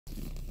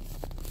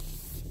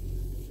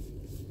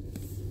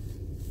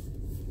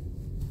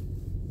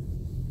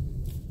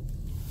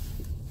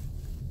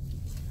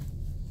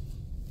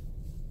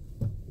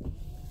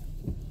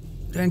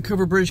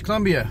Vancouver, British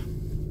Columbia.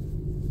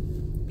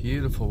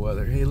 Beautiful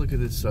weather. Hey, look at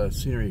this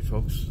scenery,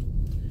 folks.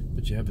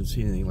 But you haven't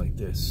seen anything like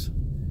this.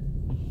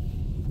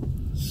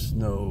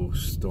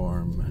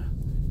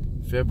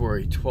 Snowstorm.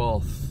 February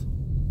 12th,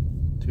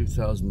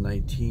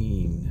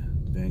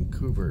 2019.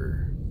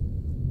 Vancouver.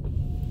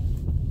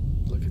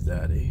 Look at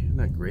that, eh? Isn't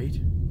that great?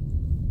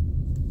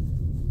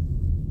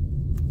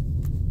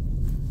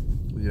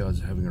 What are the odds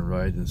of having a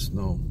ride in the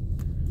snow?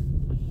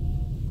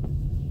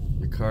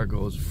 Your car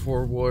goes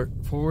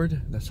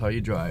forward, that's how you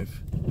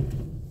drive.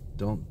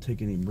 Don't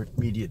take any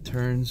immediate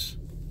turns,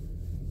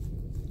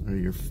 or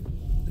you're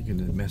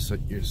gonna mess up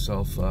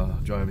yourself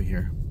driving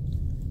here.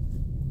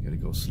 You gotta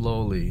go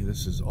slowly.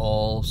 This is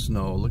all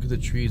snow. Look at the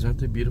trees, aren't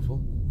they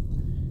beautiful?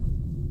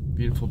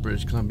 Beautiful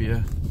British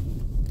Columbia.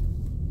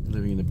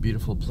 Living in a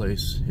beautiful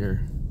place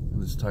here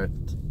in this type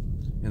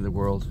in the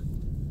world.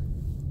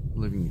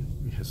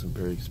 We have some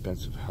very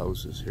expensive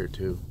houses here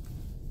too,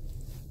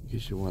 in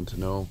case you want to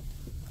know.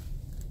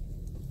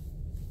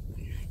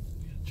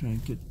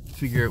 Trying to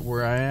figure out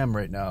where I am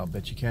right now. I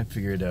bet you can't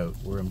figure it out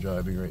where I'm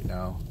driving right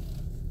now.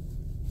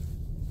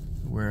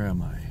 Where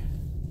am I?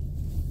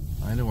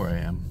 I know where I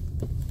am.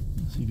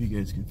 Let's see if you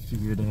guys can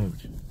figure it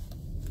out.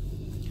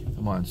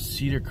 I'm on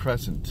Cedar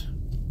Crescent.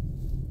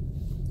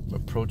 I'm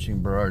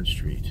approaching Burrard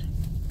Street.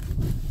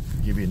 To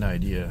give you an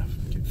idea,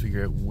 you can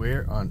figure out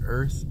where on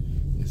earth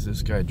is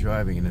this guy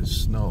driving in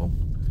his snow.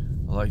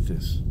 I like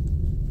this.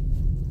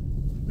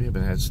 We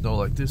haven't had snow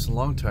like this in a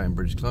long time,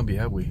 British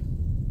Columbia, have we?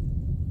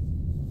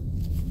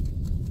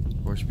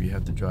 Of course, we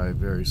have to drive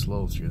very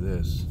slow through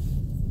this.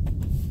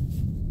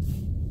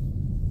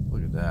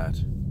 Look at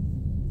that.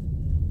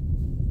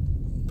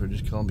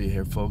 British Columbia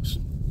here, folks.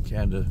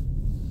 Canada.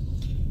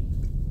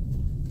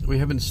 We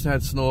haven't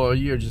had snow all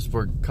year, just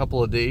for a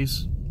couple of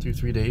days,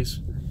 2-3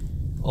 days.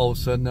 All of a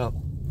sudden now,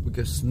 we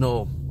get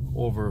snow,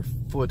 over a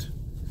foot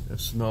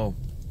of snow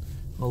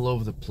all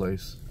over the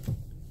place.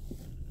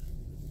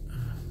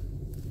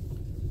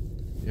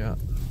 Yeah,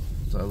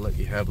 so I'll let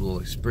you have a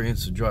little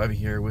experience of driving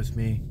here with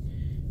me.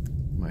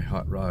 My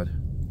hot rod.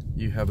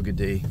 You have a good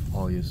day,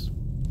 all yous.